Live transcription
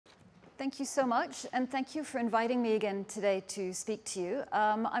Thank you so much, and thank you for inviting me again today to speak to you.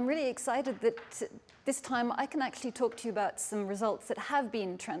 I'm really excited that this time I can actually talk to you about some results that have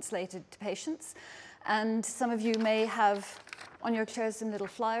been translated to patients. And some of you may have on your chairs some little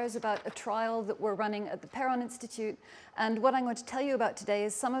flyers about a trial that we're running at the Perron Institute. And what I'm going to tell you about today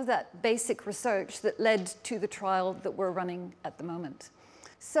is some of that basic research that led to the trial that we're running at the moment.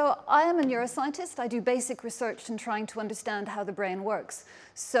 So I am a neuroscientist. I do basic research in trying to understand how the brain works.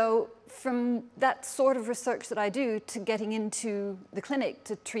 So from that sort of research that I do to getting into the clinic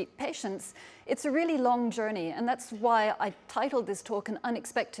to treat patients, it's a really long journey. And that's why I titled this talk An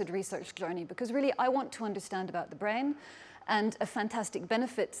Unexpected Research Journey, because really I want to understand about the brain and the fantastic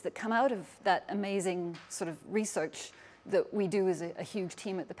benefits that come out of that amazing sort of research that we do as a huge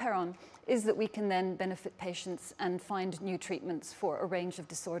team at the Perron, is that we can then benefit patients and find new treatments for a range of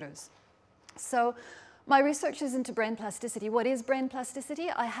disorders. So my research is into brain plasticity. What is brain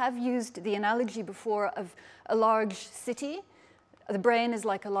plasticity? I have used the analogy before of a large city. The brain is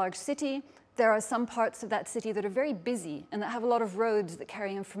like a large city. There are some parts of that city that are very busy and that have a lot of roads that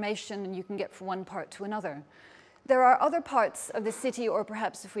carry information and you can get from one part to another. There are other parts of the city, or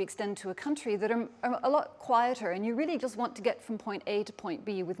perhaps if we extend to a country, that are a lot quieter, and you really just want to get from point A to point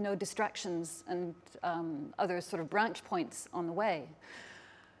B with no distractions and other sort of branch points on the way.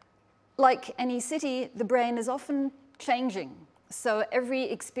 Like any city, the brain is often changing. So every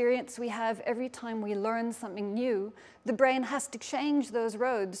experience we have, every time we learn something new, the brain has to change those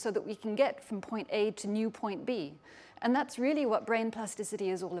roads so that we can get from point A to new point B. And that's really what brain plasticity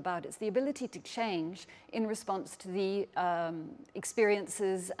is all about. It's the ability to change in response to the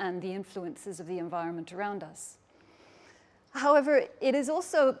experiences and the influences of the environment around us. However, it is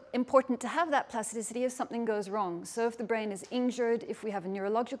also important to have that plasticity if something goes wrong. So if the brain is injured, if we have a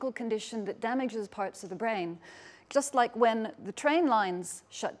neurological condition that damages parts of the brain, just like when the train lines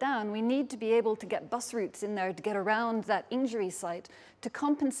shut down, we need to be able to get bus routes in there to get around that injury site to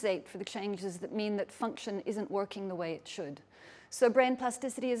compensate for the changes that mean that function isn't working the way it should. So brain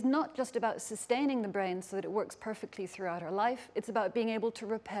plasticity is not just about sustaining the brain so that it works perfectly throughout our life. It's about being able to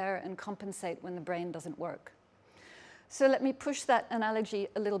repair and compensate when the brain doesn't work. So let me push that analogy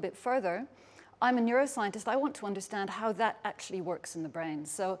a little bit further. I'm a neuroscientist. I want to understand how that actually works in the brain.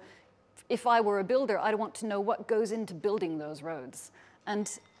 So if I were a builder, I'd want to know what goes into building those roads.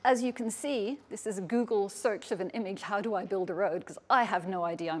 And as you can see, this is a Google search of an image, how do I build a road? Because I have no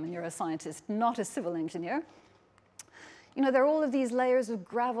idea. I'm a neuroscientist, not a civil engineer. You know, there are all of these layers of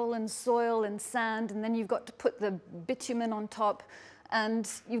gravel and soil and sand, and then you've got to put the bitumen on top, and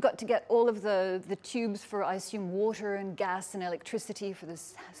you've got to get all of the tubes for, I assume, water and gas and electricity for the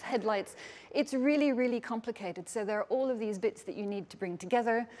headlights. It's really, really complicated. So there are all of these bits that you need to bring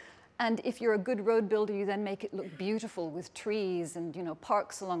together. And if you're a good road builder, you then make it look beautiful with trees and, you know,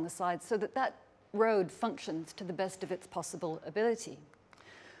 parks along the sides so that that road functions to the best of its possible ability.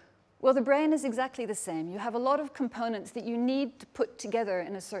 Well, the brain is exactly the same. You have a lot of components that you need to put together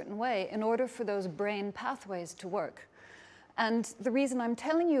in a certain way in order for those brain pathways to work. And the reason I'm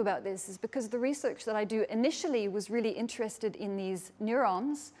telling you about this is because the research that I do initially was really interested in these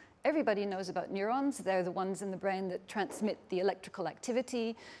neurons. Everybody knows about neurons. They're the ones in the brain that transmit the electrical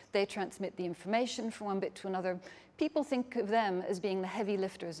activity. They transmit the information from one bit to another. People think of them as being the heavy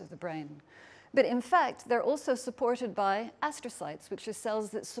lifters of the brain. But in fact, they're also supported by astrocytes, which are cells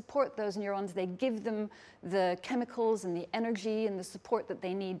that support those neurons. They give them the chemicals and the energy and the support that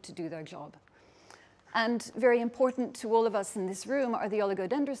they need to do their job. And very important to all of us in this room are the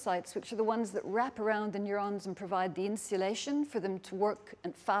oligodendrocytes, which are the ones that wrap around the neurons and provide the insulation for them to work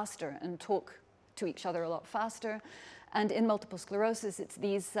faster and talk to each other a lot faster. And in multiple sclerosis, it's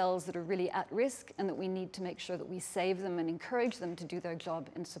these cells that are really at risk and that we need to make sure that we save them and encourage them to do their job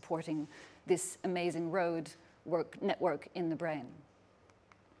in supporting this amazing road network in the brain.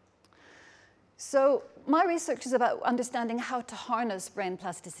 So my research is about understanding how to harness brain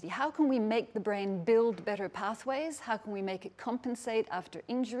plasticity. How can we make the brain build better pathways? How can we make it compensate after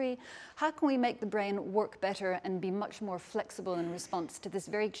injury? How can we make the brain work better and be much more flexible in response to this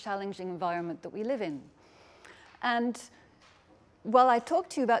very challenging environment that we live in? And while I talk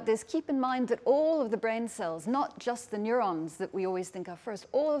to you about this, keep in mind that all of the brain cells, not just the neurons that we always think of first,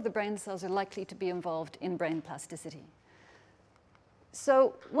 all of the brain cells are likely to be involved in brain plasticity.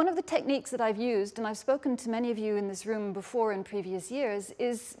 So one of the techniques that I've used, and I've spoken to many of you in this room before in previous years,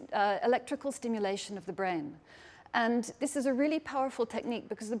 is electrical stimulation of the brain. And this is a really powerful technique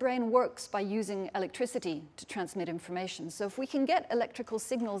because the brain works by using electricity to transmit information. So if we can get electrical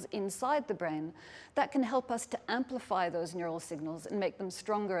signals inside the brain, that can help us to amplify those neural signals and make them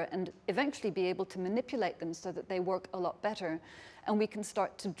stronger and eventually be able to manipulate them so that they work a lot better. And we can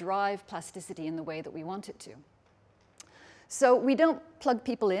start to drive plasticity in the way that we want it to. So we don't plug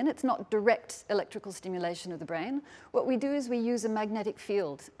people in. It's not direct electrical stimulation of the brain. What we do is we use a magnetic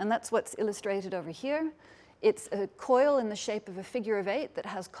field. And that's what's illustrated over here. It's a coil in the shape of a figure of 8 that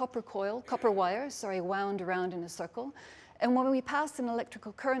has copper wire, wound around in a circle. And when we pass an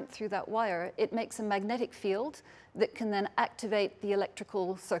electrical current through that wire, it makes a magnetic field that can then activate the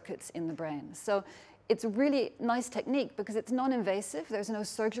electrical circuits in the brain. So it's a really nice technique because it's non-invasive. There's no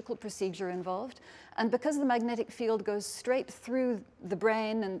surgical procedure involved. And because the magnetic field goes straight through the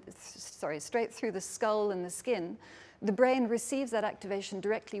brain and, straight through the skull and the skin, the brain receives that activation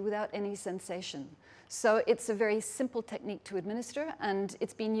directly without any sensation. So it's a very simple technique to administer, and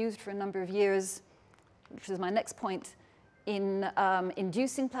it's been used for a number of years, which is my next point, in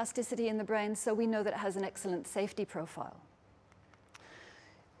inducing plasticity in the brain, so we know that it has an excellent safety profile.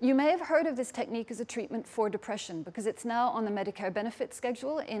 You may have heard of this technique as a treatment for depression because it's now on the Medicare benefit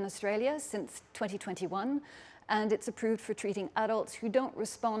schedule in Australia since 2021, and it's approved for treating adults who don't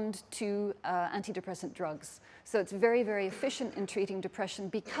respond to antidepressant drugs. So it's very, very efficient in treating depression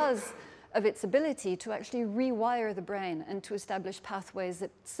because of its ability to actually rewire the brain and to establish pathways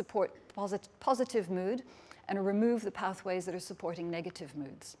that support positive mood and remove the pathways that are supporting negative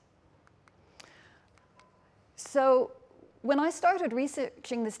moods. So when I started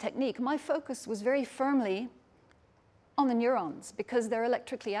researching this technique, my focus was very firmly on the neurons because they're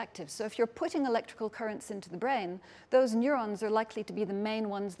electrically active. So if you're putting electrical currents into the brain, those neurons are likely to be the main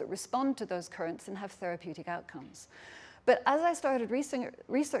ones that respond to those currents and have therapeutic outcomes. But as I started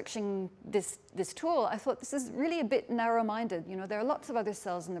researching this tool, I thought this is really a bit narrow-minded. You know, there are lots of other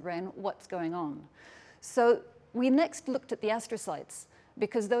cells in the brain. What's going on? So we next looked at the astrocytes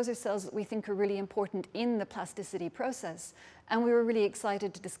because those are cells that we think are really important in the plasticity process. And we were really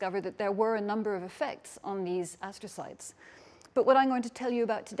excited to discover that there were a number of effects on these astrocytes. But what I'm going to tell you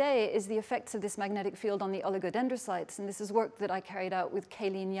about today is the effects of this magnetic field on the oligodendrocytes. And this is work that I carried out with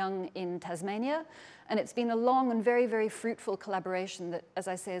Kayleen Young in Tasmania. And it's been a long and very, very fruitful collaboration that, as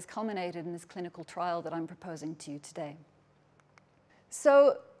I say, has culminated in this clinical trial that I'm proposing to you today.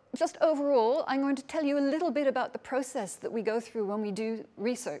 So just overall, I'm going to tell you a little bit about the process that we go through when we do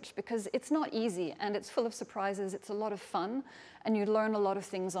research, because it's not easy and it's full of surprises. It's a lot of fun, and you learn a lot of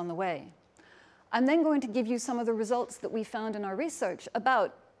things on the way. I'm then going to give you some of the results that we found in our research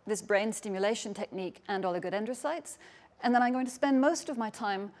about this brain stimulation technique and oligodendrocytes. And then I'm going to spend most of my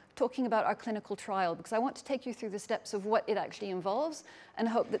time talking about our clinical trial because I want to take you through the steps of what it actually involves and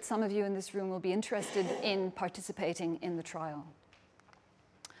hope that some of you in this room will be interested in participating in the trial.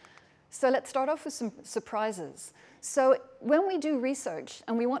 So let's start off with some surprises. So when we do research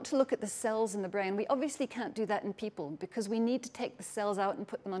and we want to look at the cells in the brain, we obviously can't do that in people because we need to take the cells out and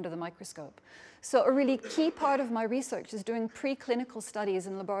put them under the microscope. So a really key part of my research is doing preclinical studies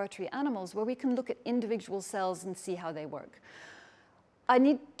in laboratory animals where we can look at individual cells and see how they work. I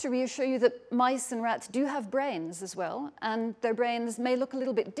need to reassure you that mice and rats do have brains as well, and their brains may look a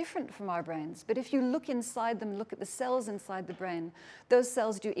little bit different from our brains. But if you look inside them, look at the cells inside the brain, those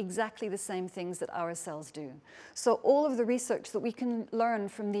cells do exactly the same things that our cells do. So all of the research that we can learn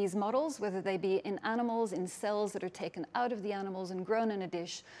from these models, whether they be in animals, in cells that are taken out of the animals and grown in a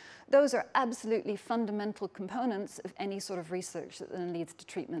dish, those are absolutely fundamental components of any sort of research that then leads to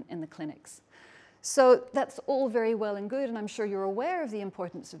treatment in the clinics. So that's all very well and good, and I'm sure you're aware of the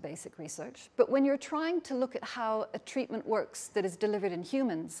importance of basic research. But when you're trying to look at how a treatment works that is delivered in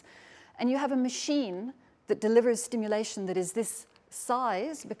humans, and you have a machine that delivers stimulation that is this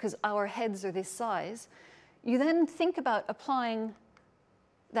size, because our heads are this size, you then think about applying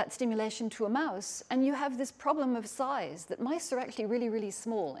that stimulation to a mouse, and you have this problem of size, that mice are actually really, really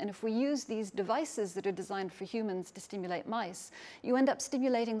small. And if we use these devices that are designed for humans to stimulate mice, you end up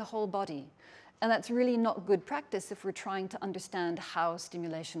stimulating the whole body. And that's really not good practice if we're trying to understand how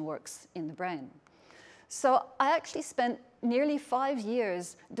stimulation works in the brain. So I actually spent nearly 5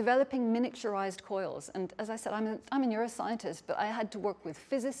 years developing miniaturized coils. And as I said, I'm a neuroscientist, but I had to work with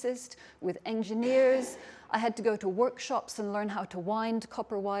physicists, with engineers. I had to go to workshops and learn how to wind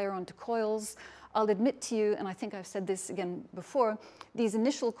copper wire onto coils. I'll admit to you, and I think I've said this again before, these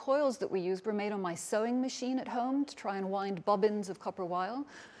initial coils that we used were made on my sewing machine at home to try and wind bobbins of copper wire.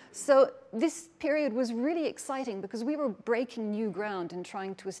 So this period was really exciting because we were breaking new ground and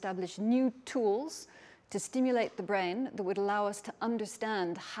trying to establish new tools to stimulate the brain that would allow us to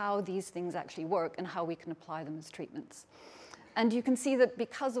understand how these things actually work and how we can apply them as treatments. And you can see that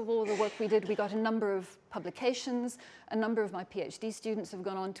because of all the work we did, we got a number of publications. A number of my PhD students have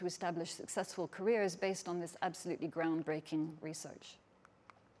gone on to establish successful careers based on this absolutely groundbreaking research.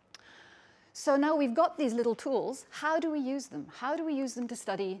 So now we've got these little tools. How do we use them? How do we use them to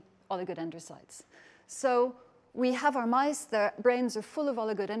study oligodendrocytes? So we have our mice, their brains are full of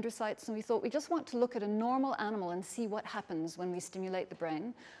oligodendrocytes, and we thought we just want to look at a normal animal and see what happens when we stimulate the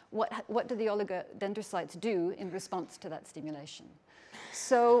brain. What do the oligodendrocytes do in response to that stimulation?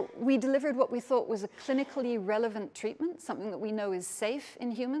 So we delivered what we thought was a clinically relevant treatment, something that we know is safe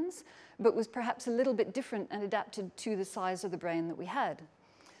in humans, but was perhaps a little bit different and adapted to the size of the brain that we had.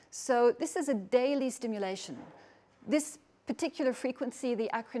 So this is a daily stimulation. This particular frequency, the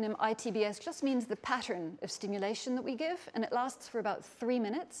acronym ITBS, just means the pattern of stimulation that we give, and it lasts for about 3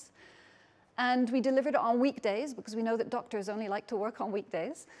 minutes. And we delivered it on weekdays, because we know that doctors only like to work on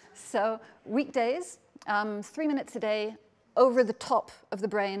weekdays. So weekdays, 3 minutes a day, over the top of the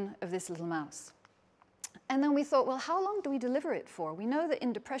brain of this little mouse. And then we thought, well, how long do we deliver it for? We know that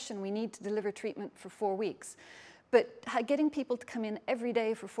in depression, we need to deliver treatment for 4 weeks. But getting people to come in every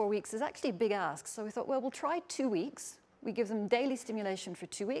day for 4 weeks is actually a big ask. So we thought, well, we'll try 2 weeks. We give them daily stimulation for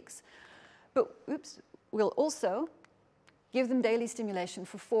 2 weeks. But we'll also give them daily stimulation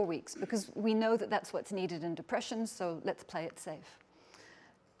for 4 weeks, because we know that that's what's needed in depression, so let's play it safe.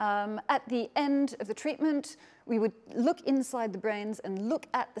 At the end of the treatment, we would look inside the brains and look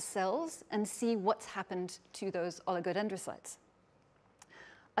at the cells and see what's happened to those oligodendrocytes.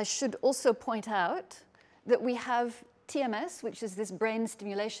 I should also point out that we have TMS, which is this brain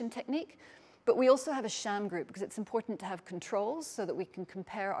stimulation technique, but we also have a sham group, because it's important to have controls so that we can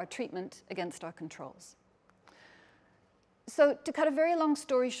compare our treatment against our controls. So to cut a very long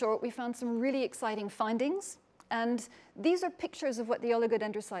story short, we found some really exciting findings. And these are pictures of what the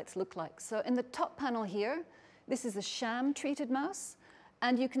oligodendrocytes look like. So in the top panel here, this is a sham-treated mouse.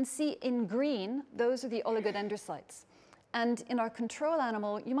 And you can see in green, those are the oligodendrocytes. And in our control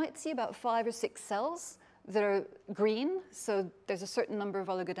animal, you might see about 5 or 6 cells that are green. So there's a certain number of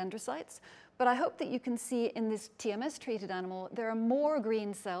oligodendrocytes. But I hope that you can see in this TMS-treated animal, there are more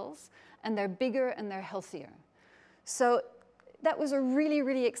green cells, and they're bigger and they're healthier. So that was a really,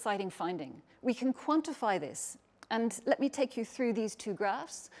 really exciting finding. We can quantify this. And let me take you through these 2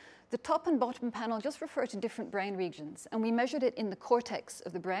 graphs. The top and bottom panel just refer to different brain regions. And we measured it in the cortex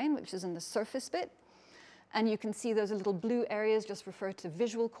of the brain, which is in the surface bit. And you can see those little blue areas just refer to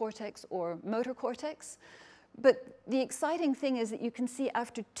visual cortex or motor cortex. But the exciting thing is that you can see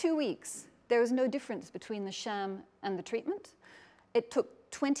after 2 weeks, there was no difference between the sham and the treatment. It took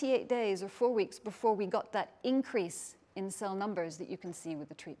 28 days or 4 weeks before we got that increase in cell numbers that you can see with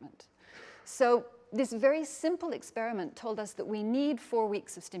the treatment. So this very simple experiment told us that we need 4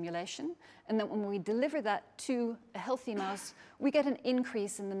 weeks of stimulation, and that when we deliver that to a healthy mouse, we get an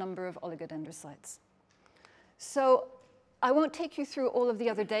increase in the number of oligodendrocytes. So I won't take you through all of the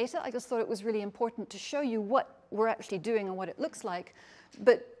other data. I just thought it was really important to show you what we're actually doing and what it looks like.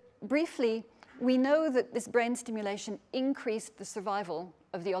 But briefly, we know that this brain stimulation increased the survival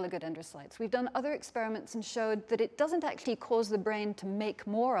of the oligodendrocytes. We've done other experiments and showed that it doesn't actually cause the brain to make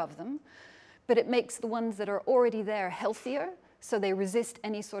more of them, but it makes the ones that are already there healthier, so they resist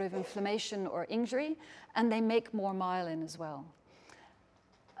any sort of inflammation or injury, and they make more myelin as well.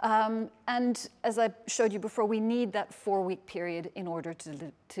 And as I showed you before, we need that 4-week period in order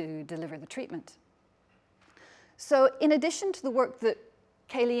to deliver the treatment. So in addition to the work that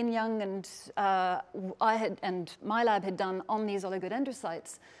Kayleen Young and my lab had done on these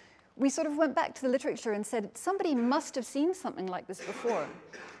oligodendrocytes, we sort of went back to the literature and said, somebody must have seen something like this before.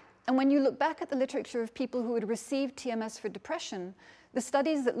 And when you look back at the literature of people who had received TMS for depression, the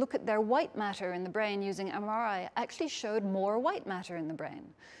studies that look at their white matter in the brain using MRI actually showed more white matter in the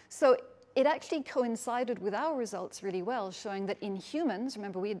brain. So it actually coincided with our results really well, showing that in humans,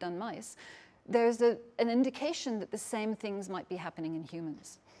 remember we had done mice, there's an indication that the same things might be happening in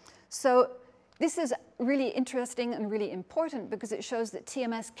humans. So this is really interesting and really important because it shows that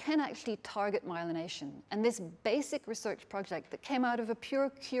TMS can actually target myelination. And this basic research project that came out of a pure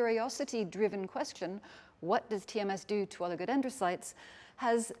curiosity-driven question, what does TMS do to oligodendrocytes,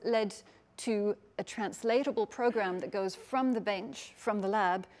 has led to a translatable program that goes from the bench, from the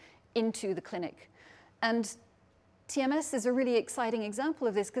lab, into the clinic. And TMS is a really exciting example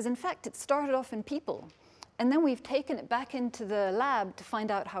of this because, in fact, it started off in people. And then we've taken it back into the lab to find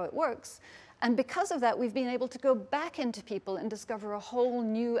out how it works. And because of that, we've been able to go back into people and discover a whole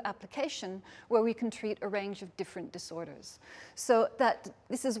new application where we can treat a range of different disorders. So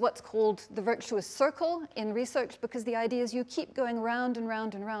this is what's called the virtuous circle in research, because the idea is you keep going round and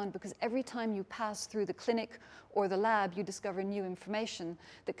round and round, because every time you pass through the clinic or the lab, you discover new information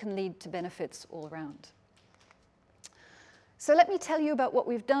that can lead to benefits all around. So let me tell you about what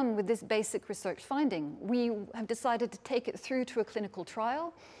we've done with this basic research finding. We have decided to take it through to a clinical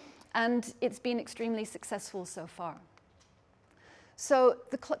trial, and it's been extremely successful so far. So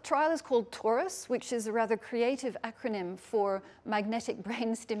the trial is called TORUS, which is a rather creative acronym for Magnetic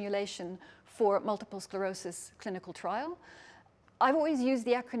Brain Stimulation for Multiple Sclerosis Clinical Trial. I've always used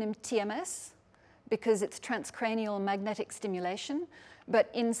the acronym TMS because it's transcranial magnetic stimulation. But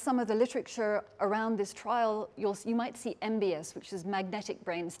in some of the literature around this trial, you might see MBS, which is magnetic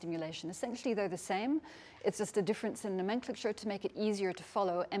brain stimulation. Essentially, they're the same. It's just a difference in nomenclature to make it easier to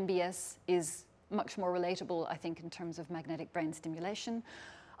follow. MBS is much more relatable, I think, in terms of magnetic brain stimulation.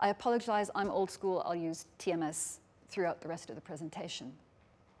 I apologize, I'm old school. I'll use TMS throughout the rest of the presentation.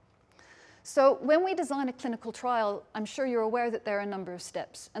 So when we design a clinical trial, I'm sure you're aware that there are a number of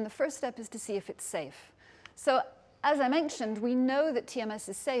steps. And the first step is to see if it's safe. So as I mentioned, we know that TMS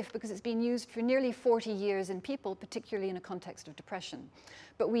is safe because it's been used for nearly 40 years in people, particularly in a context of depression.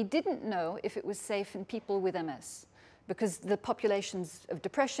 But we didn't know if it was safe in people with MS, because the populations of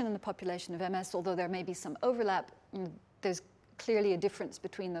depression and the population of MS, although there may be some overlap, there's clearly a difference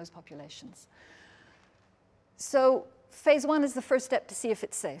between those populations. So phase 1 is the first step to see if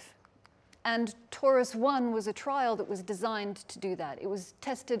it's safe. And TORUS 1 was a trial that was designed to do that. It was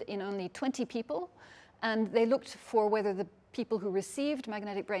tested in only 20 people. And they looked for whether the people who received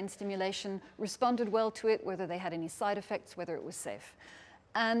magnetic brain stimulation responded well to it, whether they had any side effects, whether it was safe.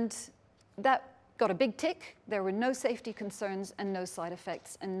 And that got a big tick. There were no safety concerns and no side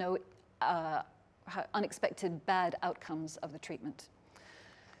effects and no unexpected bad outcomes of the treatment.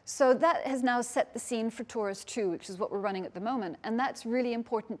 So that has now set the scene for TORUS 2, which is what we're running at the moment. And that's really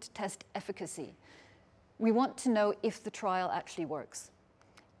important to test efficacy. We want to know if the trial actually works.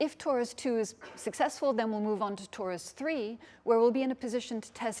 If TORUS 2 is successful, then we'll move on to TORUS 3, where we'll be in a position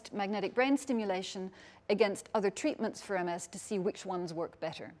to test magnetic brain stimulation against other treatments for MS to see which ones work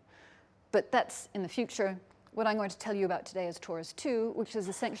better. But that's in the future. What I'm going to tell you about today is TORUS 2, which is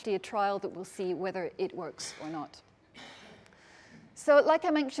essentially a trial that will see whether it works or not. So like I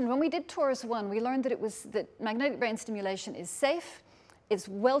mentioned, when we did TORUS 1, we learned that magnetic brain stimulation is safe. It's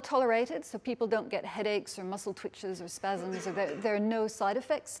well tolerated, so people don't get headaches or muscle twitches or spasms, or there are no side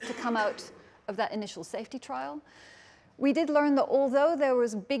effects to come out of that initial safety trial. We did learn that although there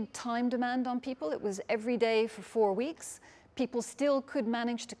was a big time demand on people, it was every day for 4 weeks, people still could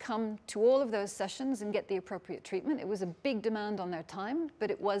manage to come to all of those sessions and get the appropriate treatment. It was a big demand on their time, but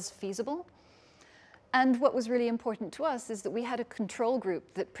it was feasible. And what was really important to us is that we had a control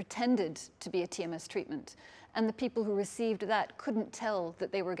group that pretended to be a TMS treatment. And the people who received that couldn't tell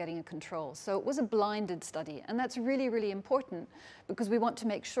that they were getting a control. So it was a blinded study. And that's really, really important because we want to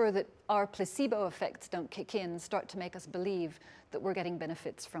make sure that our placebo effects don't kick in and start to make us believe that we're getting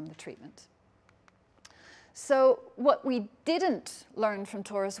benefits from the treatment. So what we didn't learn from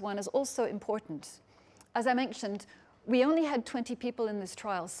TORUS 1 is also important. As I mentioned, we only had 20 people in this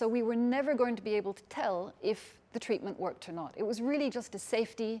trial, so we were never going to be able to tell if the treatment worked or not. It was really just a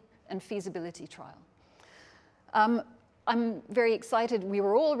safety and feasibility trial. I'm very excited, we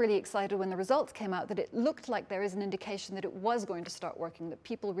were all really excited when the results came out that it looked like there is an indication that it was going to start working, that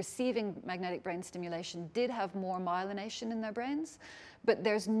people receiving magnetic brain stimulation did have more myelination in their brains, but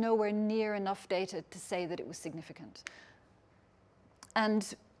there's nowhere near enough data to say that it was significant.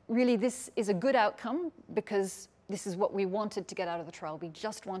 And really this is a good outcome because this is what we wanted to get out of the trial. We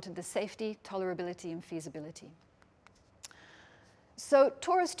just wanted the safety, tolerability, and feasibility. So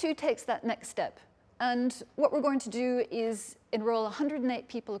TORUS 2 takes that next step. And what we're going to do is enroll 108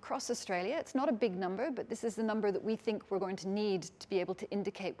 people across Australia. It's not a big number, but this is the number that we think we're going to need to be able to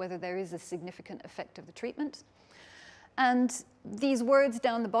indicate whether there is a significant effect of the treatment. And these words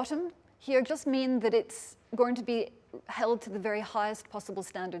down the bottom here just mean that it's going to be held to the very highest possible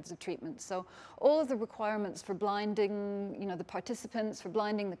standards of treatment. So all of the requirements for blinding, the participants, for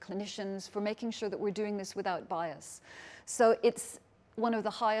blinding the clinicians, for making sure that we're doing this without bias. So it's one of the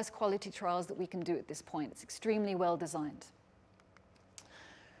highest quality trials that we can do at this point. It's extremely well designed.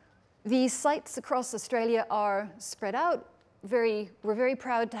 The sites across Australia are spread out. We're very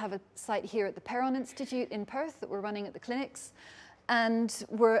proud to have a site here at the Perron Institute in Perth that we're running at the clinics. And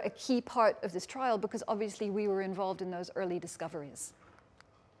we're a key part of this trial because obviously we were involved in those early discoveries.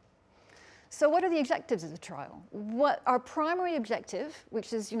 So what are the objectives of the trial? What our primary objective,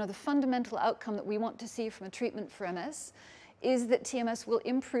 which is the fundamental outcome that we want to see from a treatment for MS, is that TMS will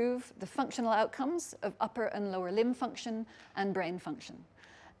improve the functional outcomes of upper and lower limb function and brain function.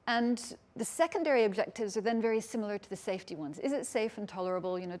 And the secondary objectives are then very similar to the safety ones. Is it safe and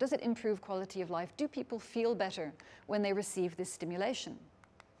tolerable? Does it improve quality of life? Do people feel better when they receive this stimulation?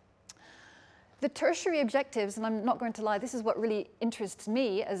 The tertiary objectives, and I'm not going to lie, this is what really interests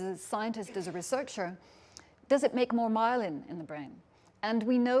me as a scientist, as a researcher. Does it make more myelin in the brain? And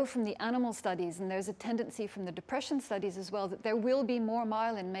we know from the animal studies, and there's a tendency from the depression studies as well, that there will be more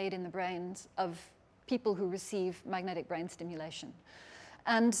myelin made in the brains of people who receive magnetic brain stimulation.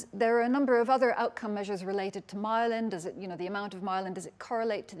 And there are a number of other outcome measures related to myelin. Does it, the amount of myelin, does it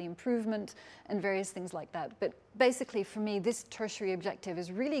correlate to the improvement, and various things like that. But basically, for me, this tertiary objective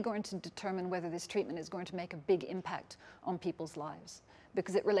is really going to determine whether this treatment is going to make a big impact on people's lives,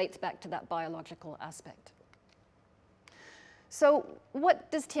 because it relates back to that biological aspect. So what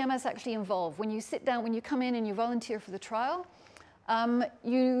does TMS actually involve? When you sit down, when you come in and you volunteer for the trial,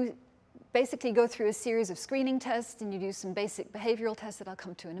 you basically go through a series of screening tests, and you do some basic behavioral tests that I'll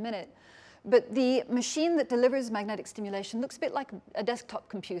come to in a minute. But the machine that delivers magnetic stimulation looks a bit like a desktop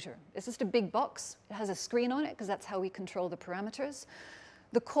computer. It's just a big box. It has a screen on it, because that's how we control the parameters.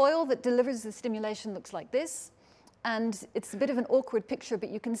 The coil that delivers the stimulation looks like this. And it's a bit of an awkward picture, but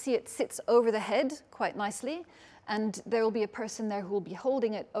you can see it sits over the head quite nicely. And there will be a person there who will be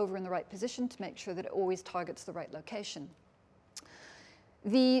holding it over in the right position to make sure that it always targets the right location.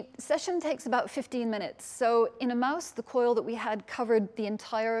 The session takes about 15 minutes. So in a mouse, the coil that we had covered the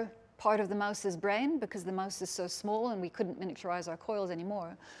entire part of the mouse's brain, because the mouse is so small and we couldn't miniaturize our coils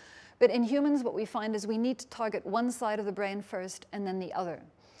anymore. But in humans, what we find is we need to target one side of the brain first and then the other.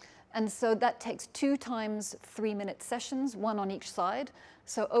 And so that takes 2 times 3-minute sessions, 1 on each side.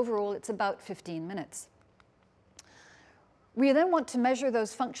 So overall, it's about 15 minutes. We then want to measure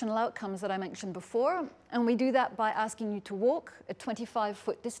those functional outcomes that I mentioned before, and we do that by asking you to walk a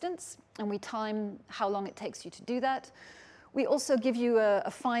 25-foot distance, and we time how long it takes you to do that. We also give you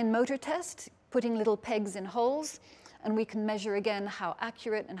a fine motor test, putting little pegs in holes, and we can measure again how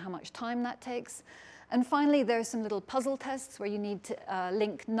accurate and how much time that takes. And finally, there are some little puzzle tests where you need to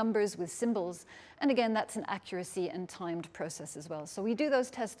link numbers with symbols, and again, that's an accuracy and timed process as well. So we do those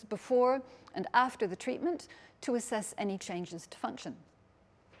tests before and after the treatment to assess any changes to function.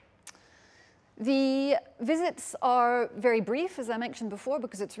 The visits are very brief, as I mentioned before,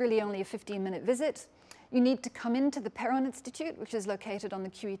 because it's really only a 15-minute visit. You need to come into the Perron Institute, which is located on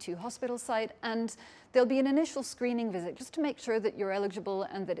the QE2 hospital site, and there'll be an initial screening visit just to make sure that you're eligible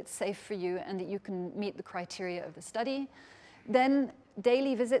and that it's safe for you and that you can meet the criteria of the study. Then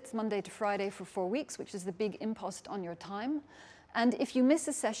daily visits, Monday to Friday for 4 weeks, which is the big impost on your time. And if you miss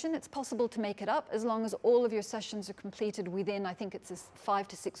a session, it's possible to make it up as long as all of your sessions are completed within, I think it's a 5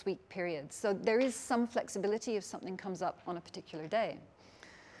 to 6 week period. So there is some flexibility if something comes up on a particular day.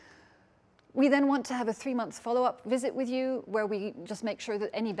 We then want to have a 3-month follow-up visit with you where we just make sure that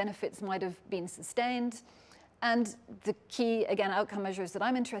any benefits might have been sustained. And the key, again, outcome measures that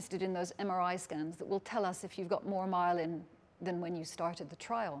I'm interested in, those MRI scans that will tell us if you've got more myelin than when you started the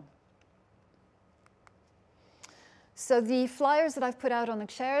trial. So the flyers that I've put out on the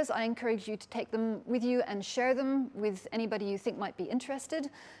chairs, I encourage you to take them with you and share them with anybody you think might be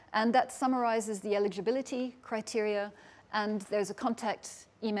interested. And that summarizes the eligibility criteria, and there's a contact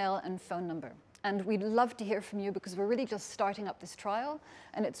email and phone number. And we'd love to hear from you because we're really just starting up this trial,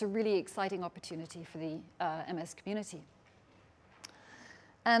 and it's a really exciting opportunity for the MS community.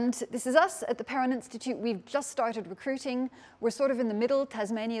 And this is us at the Perron Institute. We've just started recruiting. We're sort of in the middle.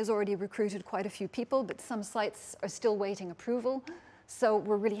 Tasmania's already recruited quite a few people, but some sites are still waiting approval. So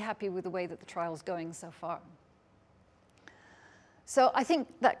we're really happy with the way that the trial's going so far. So I think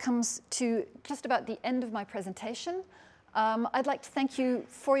that comes to just about the end of my presentation. I'd like to thank you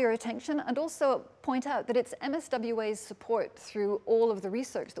for your attention and also point out that it's MSWA's support through all of the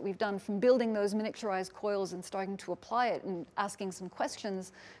research that we've done, from building those miniaturized coils and starting to apply it and asking some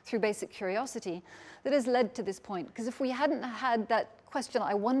questions through basic curiosity, that has led to this point. Because if we hadn't had that question,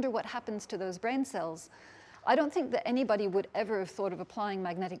 I wonder what happens to those brain cells, I don't think that anybody would ever have thought of applying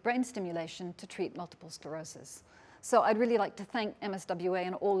magnetic brain stimulation to treat multiple sclerosis. So I'd really like to thank MSWA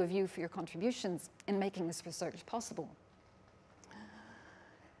and all of you for your contributions in making this research possible.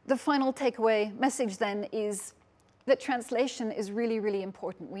 The final takeaway message then is that translation is really, really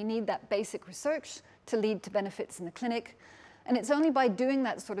important. We need that basic research to lead to benefits in the clinic. And it's only by doing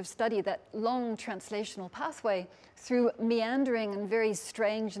that sort of study, that long translational pathway, through meandering and very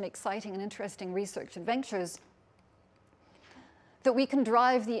strange and exciting and interesting research adventures, that we can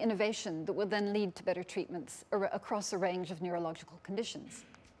drive the innovation that will then lead to better treatments across a range of neurological conditions.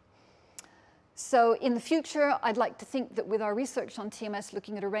 So in the future, I'd like to think that with our research on TMS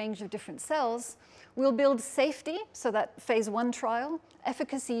looking at a range of different cells, we'll build safety, so that phase 1 trial,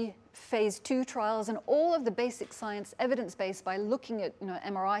 efficacy phase 2 trials, and all of the basic science evidence base by looking at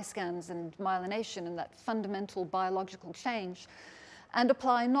MRI scans and myelination and that fundamental biological change, and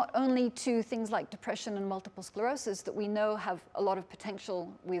apply not only to things like depression and multiple sclerosis that we know have a lot of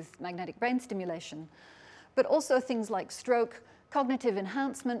potential with magnetic brain stimulation, but also things like stroke, cognitive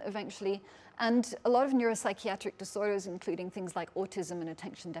enhancement eventually, and a lot of neuropsychiatric disorders, including things like autism and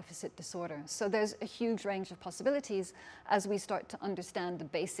attention deficit disorder. So there's a huge range of possibilities as we start to understand the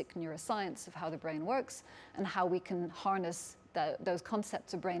basic neuroscience of how the brain works and how we can harness those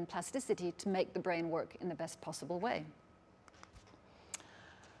concepts of brain plasticity to make the brain work in the best possible way.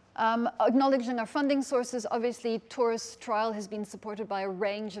 Acknowledging our funding sources, obviously TAURUS trial has been supported by a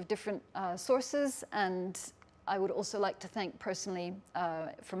range of different sources, and I would also like to thank personally,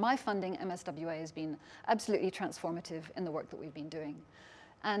 for my funding, MSWA has been absolutely transformative in the work that we've been doing.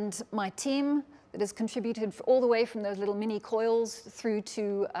 And my team that has contributed all the way from those little mini coils through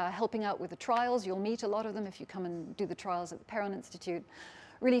to helping out with the trials. You'll meet a lot of them if you come and do the trials at the Perron Institute.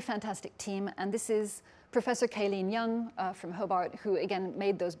 Really fantastic team, and this is Professor Kayleen Young from Hobart, who again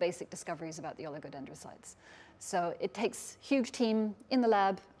made those basic discoveries about the oligodendrocytes. So it takes a huge team in the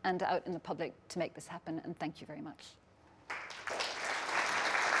lab and out in the public to make this happen, and thank you very much.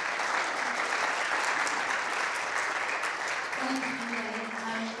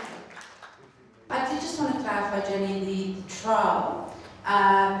 I did just want to clarify, Jenny, the trial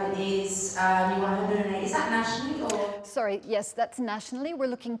is you want to donate. Is that nationally or? Sorry, yes, that's nationally. We're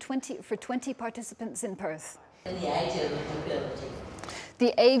looking for 20 participants in Perth. And the age eligibility?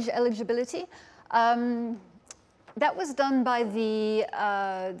 The age eligibility? That was done by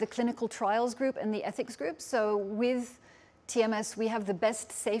the clinical trials group and the ethics group. So with TMS, we have the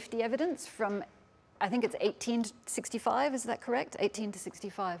best safety evidence from, I think it's 18 to 65, is that correct? 18 to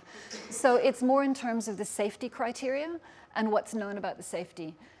 65. So it's more in terms of the safety criteria and what's known about the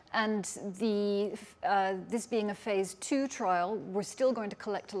safety. And this being a phase 2 trial, we're still going to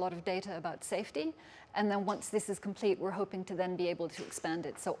collect a lot of data about safety. And then once this is complete, we're hoping to then be able to expand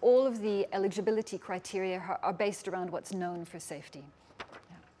it. So all of the eligibility criteria are based around what's known for safety.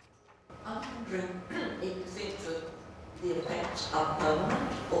 Yeah. I'm wondering if you think that the effects are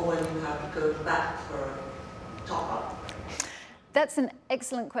permanent or when you have to go back for a top-up? That's an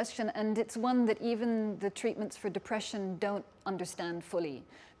excellent question, and it's one that even the treatments for depression don't understand fully.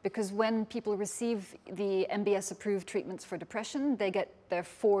 Because when people receive the MBS-approved treatments for depression, they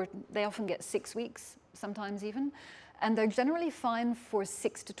often get 6 weeks, sometimes even, and they're generally fine for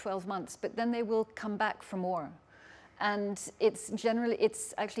 6 to 12 months, but then they will come back for more. And it's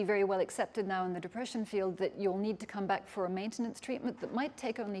actually very well accepted now in the depression field that you'll need to come back for a maintenance treatment that might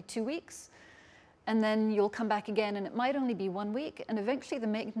take only 2 weeks, and then you'll come back again, and it might only be 1 week, and eventually the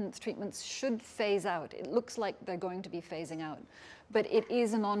maintenance treatments should phase out. It looks like they're going to be phasing out. But it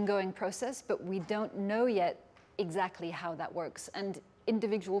is an ongoing process, but we don't know yet exactly how that works. And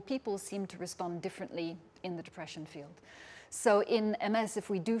individual people seem to respond differently in the depression field. So in MS, if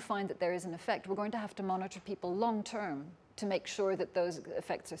we do find that there is an effect, we're going to have to monitor people long term to make sure that those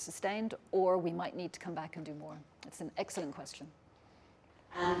effects are sustained, or we might need to come back and do more. It's an excellent question.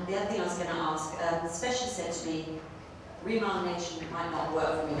 And the other thing I was going to ask, the specialist said to me, remyelination might not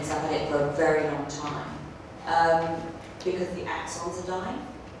work for me because I've had it for a very long time. Because the axons are dying.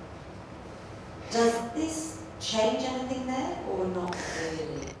 Does this change anything there or not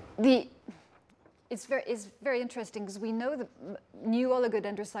really? It's very interesting because we know that new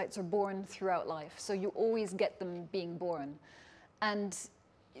oligodendrocytes are born throughout life, so you always get them being born. And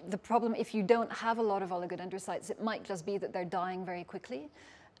the problem, if you don't have a lot of oligodendrocytes, it might just be that they're dying very quickly.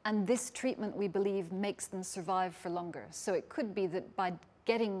 And this treatment, we believe, makes them survive for longer. So it could be that by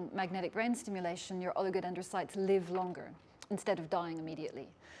getting magnetic brain stimulation, your oligodendrocytes live longer instead of dying immediately.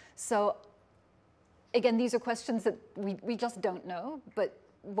 So again, these are questions that we just don't know, but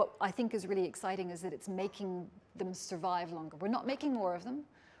what I think is really exciting is that it's making them survive longer. We're not making more of them,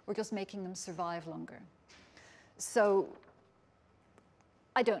 we're just making them survive longer. So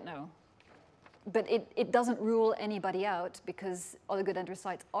I don't know, but it doesn't rule anybody out because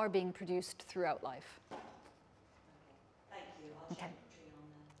oligodendrocytes are being produced throughout life. Thank you. I'll check on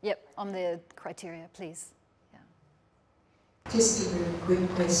that. Yep, on the criteria, please. Yeah. Just a really quick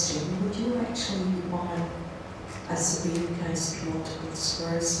question. Would you actually define a severe case of multiple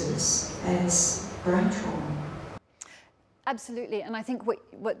sclerosis as brain trauma? Absolutely, and I think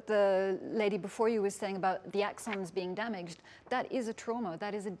what the lady before you was saying about the axons being damaged, that is a trauma,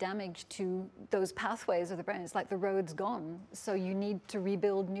 that is a damage to those pathways of the brain. It's like the road's gone, so you need to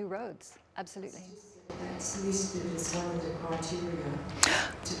rebuild new roads, absolutely. That's listed as one of the criteria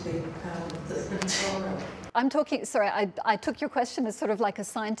to be part of the trial. I'm talking, sorry, I took your question as sort of like a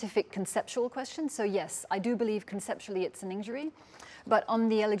scientific conceptual question, so yes, I do believe conceptually it's an injury. But on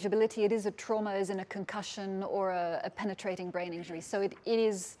the eligibility, it is a trauma, as in a concussion or a penetrating brain injury. So it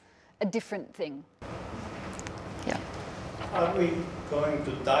is a different thing. Yeah. Are we going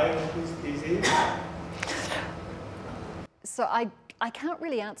to die of this disease? So I can't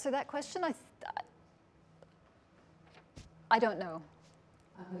really answer that question. I don't know.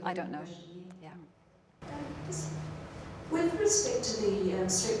 I don't know. Yeah. With respect to the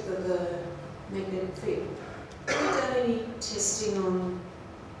strength of the magnetic field, have you done any testing on,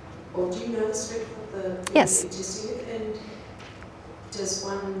 or do you know the strength of the field yes. you're testing it? And does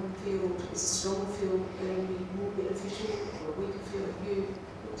one field, is a stronger field going to be more beneficial or a weaker field? Have you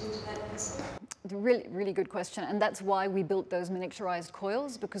looked into that aspect? Really, really good question. And that's why we built those miniaturized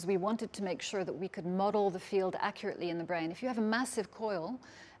coils, because we wanted to make sure that we could model the field accurately in the brain. If you have a massive coil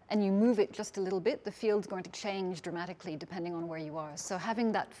and you move it just a little bit, the field's going to change dramatically depending on where you are. So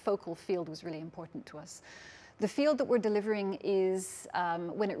having that focal field was really important to us. The field that we're delivering is,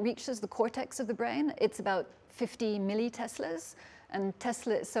 when it reaches the cortex of the brain, it's about 50 milliteslas. And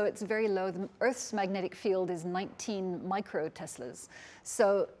Tesla, so it's very low. The Earth's magnetic field is 19 microteslas.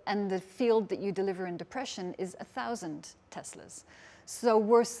 So, and the field that you deliver in depression is 1,000 teslas. So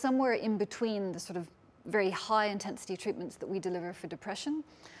we're somewhere in between the sort of very high intensity treatments that we deliver for depression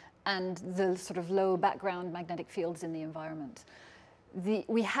and the sort of low background magnetic fields in the environment.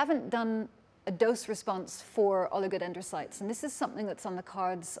 We haven't done a dose response for oligodendrocytes, and this is something that's on the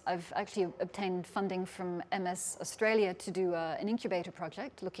cards. I've actually obtained funding from MS Australia to do an incubator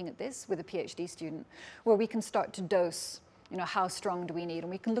project looking at this with a PhD student, where we can start to dose, you know, how strong do we need, and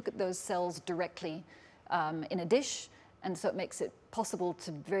we can look at those cells directly in a dish, and so it makes it possible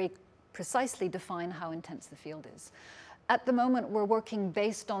to very precisely define how intense the field is. At the moment, we're working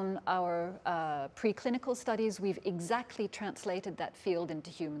based on our preclinical studies. We've exactly translated that field into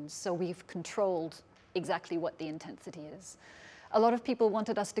humans. So we've controlled exactly what the intensity is. A lot of people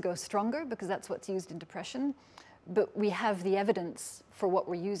wanted us to go stronger because that's what's used in depression. But we have the evidence for what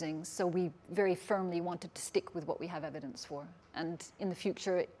we're using. So we very firmly wanted to stick with what we have evidence for. And in the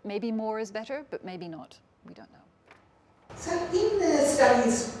future, maybe more is better, but maybe not. We don't know. So in the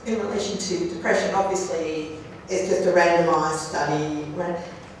studies in relation to depression, obviously, it's just a randomised study.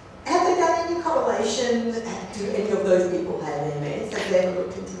 Have they done any correlation? Do any of those people have MS? Have they ever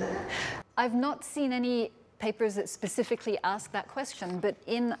looked into that? I've not seen any papers that specifically ask that question, but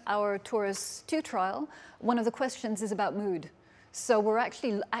in our Taurus 2 trial, one of the questions is about mood. So we're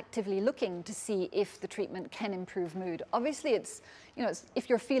actually actively looking to see if the treatment can improve mood. Obviously, it's, you know, if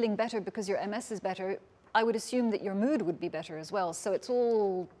you're feeling better because your MS is better, I would assume that your mood would be better as well. So it's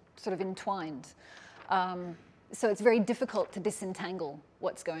all sort of entwined. So it's very difficult to disentangle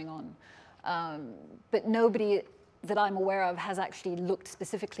what's going on. But nobody that I'm aware of has actually looked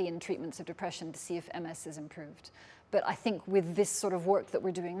specifically in treatments of depression to see if MS is improved. But I think with this sort of work that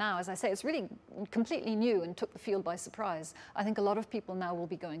we're doing now, as I say, it's really completely new and took the field by surprise. I think a lot of people now will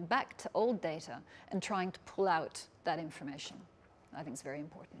be going back to old data and trying to pull out that information. I think it's very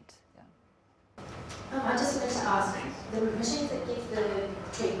important. I just wanted to ask, the machines that give the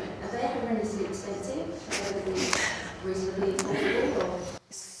treatment, are they horrendously expensive? Are they reasonably affordable? Or?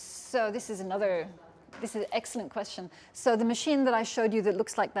 So this is an excellent question. So the machine that I showed you that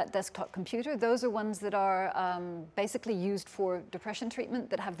looks like that desktop computer, those are ones that are basically used for depression treatment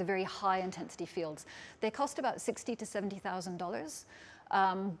that have the very high intensity fields. They cost about $60,000 to $70,000.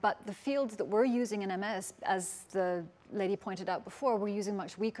 But the fields that we're using in MS, as the lady pointed out before, we're using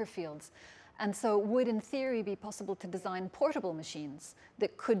much weaker fields. And so it would, in theory, be possible to design portable machines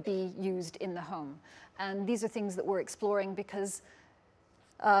that could be used in the home. And these are things that we're exploring because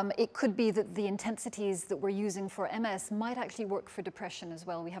it could be that the intensities that we're using for MS might actually work for depression as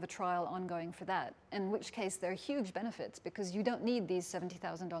well. We have a trial ongoing for that, in which case there are huge benefits because you don't need these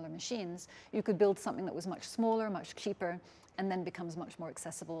 $70,000 machines. You could build something that was much smaller, much cheaper, and then becomes much more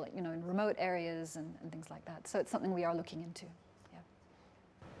accessible, you know, in remote areas and things like that. So it's something we are looking into.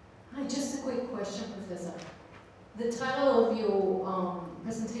 Hi, just a quick question, Professor. The title of your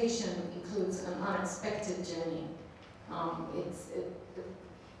presentation includes an unexpected journey.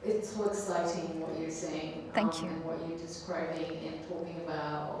 It's so exciting what you're saying. Thank you. And what you're describing and talking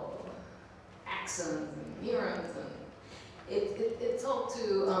about axons and neurons. And it's all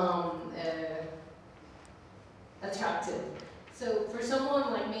to attractive. So for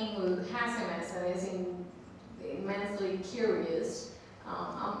someone like me who has MS and is immensely curious,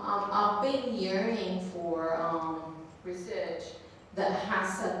 I've been yearning for research that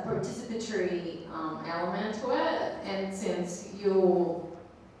has a participatory element to it. And since you're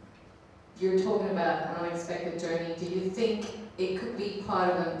talking about an unexpected journey, do you think it could be part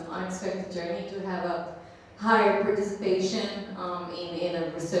of an unexpected journey to have a higher participation in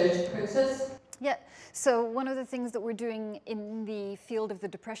a research process? Yeah, so one of the things that we're doing in the field of the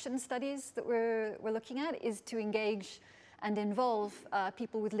depression studies that we're looking at is to engage and involve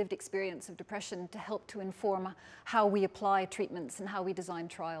people with lived experience of depression to help to inform how we apply treatments and how we design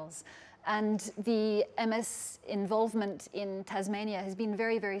trials. And the MS involvement in Tasmania has been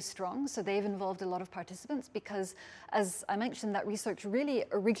very, very strong. So they've involved a lot of participants because, as I mentioned, that research really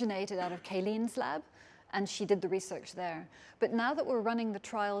originated out of Kayleen's lab, and she did the research there. But now that we're running the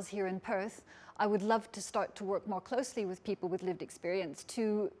trials here in Perth, I would love to start to work more closely with people with lived experience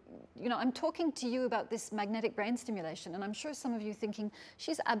to, I'm talking to you about this magnetic brain stimulation, and I'm sure some of you thinking,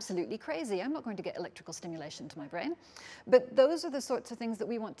 she's absolutely crazy. I'm not going to get electrical stimulation to my brain. But those are the sorts of things that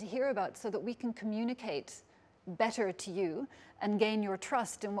we want to hear about so that we can communicate better to you and gain your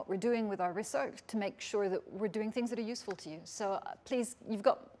trust in what we're doing with our research to make sure that we're doing things that are useful to you. So please,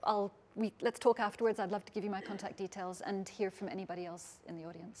 let's talk afterwards. I'd love to give you my contact details and hear from anybody else in the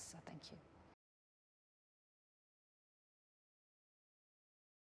audience. So thank you.